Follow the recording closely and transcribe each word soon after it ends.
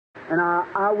And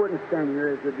I wouldn't stand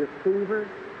here as a deceiver.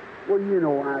 Well, you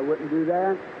know I wouldn't do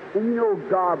that. And you know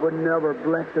God would never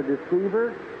bless a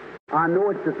deceiver. I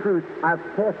know it's the truth. I've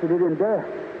tested it in death.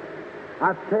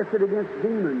 I've tested against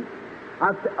demons.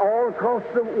 All across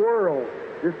the world.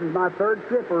 This is my third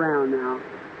trip around now.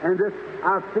 And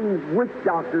I've seen witch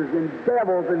doctors and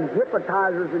devils and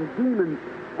hypnotizers and demons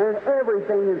and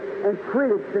everything and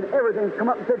critics and everything come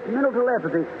up and said mental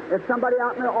telepathy. If somebody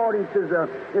out in the audience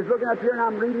is looking up here and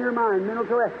I'm reading their mind, mental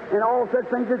telepathy, and all such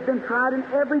things has been tried in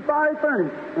every fiery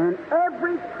furnace. And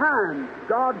every time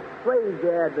God slays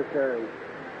the adversary,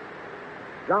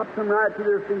 drops them right to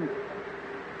their feet.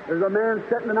 There's a man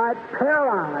sitting tonight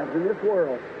paralyzed in this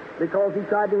world because he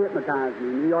tried to hypnotize me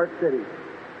in New York City.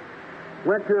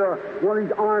 Went to one of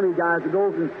these army guys that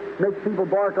goes and makes people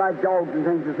bark like dogs and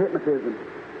things with hypnotism.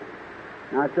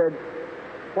 And I said,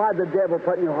 why did the devil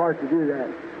put in your heart to do that?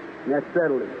 And that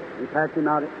settled it. He packed him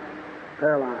out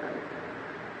paralyzed.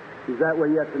 He's that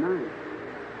way yet tonight.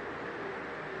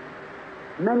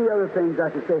 Many other things I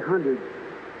could say, hundreds,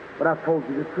 but I've told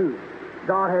you the truth.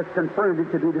 God has confirmed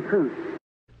it to be the truth.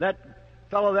 That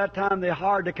fellow that time, they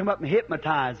hired to come up and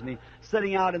hypnotize me,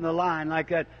 sitting out in the line like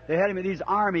that. They had him in these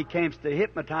army camps to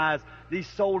hypnotize these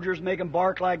soldiers, make them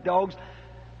bark like dogs,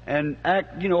 and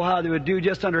act, you know, how they would do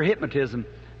just under hypnotism.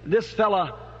 This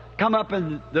fella come up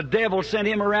and the devil sent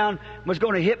him around and was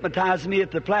going to hypnotize me at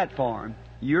the platform.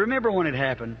 You remember when it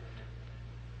happened?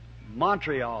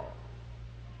 Montreal.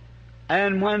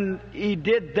 And when he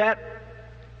did that,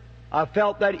 I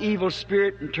felt that evil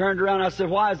spirit and turned around. I said,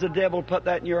 why has the devil put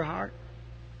that in your heart?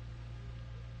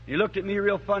 He looked at me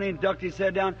real funny and ducked his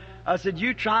head down. I said,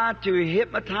 you tried to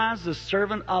hypnotize the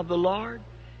servant of the Lord?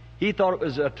 He thought it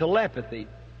was a telepathy.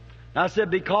 I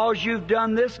said, because you've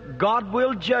done this, God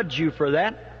will judge you for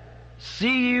that.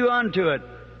 See you unto it.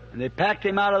 And they packed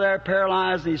him out of there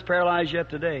paralyzed, and he's paralyzed yet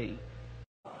today.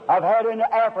 I've had in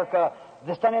Africa,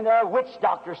 they're standing there, witch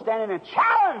doctors standing and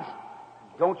challenge.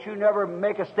 Don't you never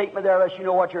make a statement there unless you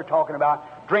know what you're talking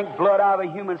about. Drink blood out of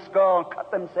a human skull and cut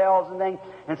themselves and things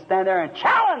and stand there and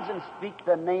challenge and speak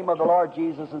the name of the Lord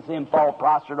Jesus and see him fall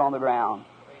prostrate on the ground.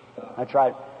 I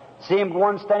tried. See him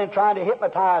one standing trying to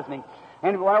hypnotize me.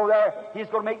 And went over there, he's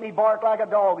going to make me bark like a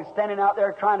dog. He's standing out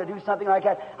there trying to do something like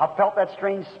that. I felt that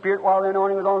strange spirit while the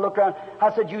anointing was on. Looked around.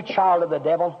 I said, you child of the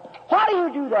devil, why do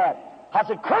you do that? I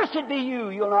said, cursed be you.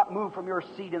 You'll not move from your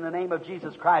seat in the name of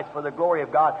Jesus Christ for the glory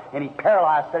of God. And he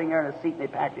paralyzed sitting there in a seat and they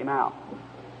packed him out.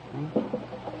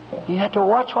 You have to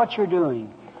watch what you're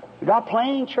doing. You're not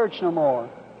playing church no more.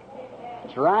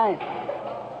 That's right.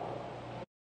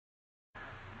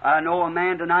 I know a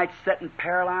man tonight sitting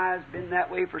paralyzed, been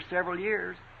that way for several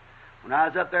years. When I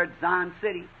was up there at Zion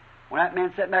City, when that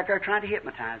man sat back there trying to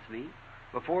hypnotize me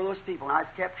before those people, and I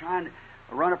kept trying to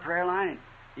run a prayer line, and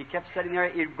he kept sitting there.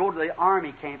 He'd go to the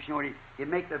army camps, you know, and he'd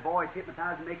make the boys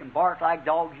hypnotize and make them bark like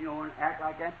dogs, you know, and act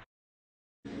like that.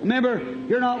 Remember,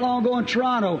 here not long ago in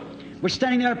Toronto, we're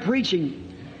standing there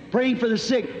preaching, praying for the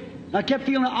sick. I kept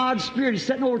feeling an odd spirit. He's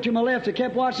sitting over to my left. I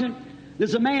kept watching it.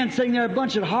 There's a man sitting there, a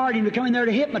bunch of hardy, to come in there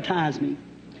to hypnotize me.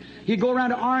 He'd go around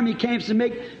to army camps and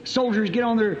make soldiers get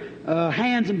on their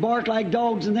hands and bark like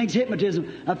dogs and things,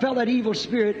 hypnotism. I felt that evil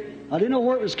spirit. I didn't know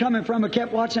where it was coming from. I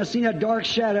kept watching. I seen that dark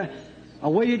shadow. I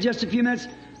waited just a few minutes.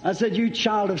 I said, you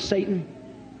child of Satan,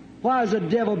 why has the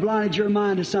devil blinded your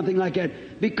mind to something like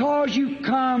that? Because you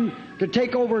come to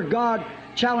take over God,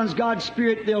 challenge God's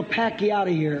spirit, they'll pack you out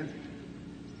of here.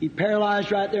 He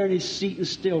paralyzed right there in his seat and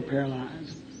still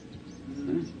paralyzed.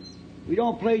 We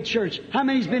don't play church. How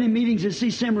many's been in meetings and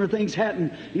see similar things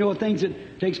happen? You know, things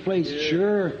that takes place? Yeah.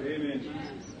 Sure. Amen.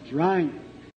 That's right.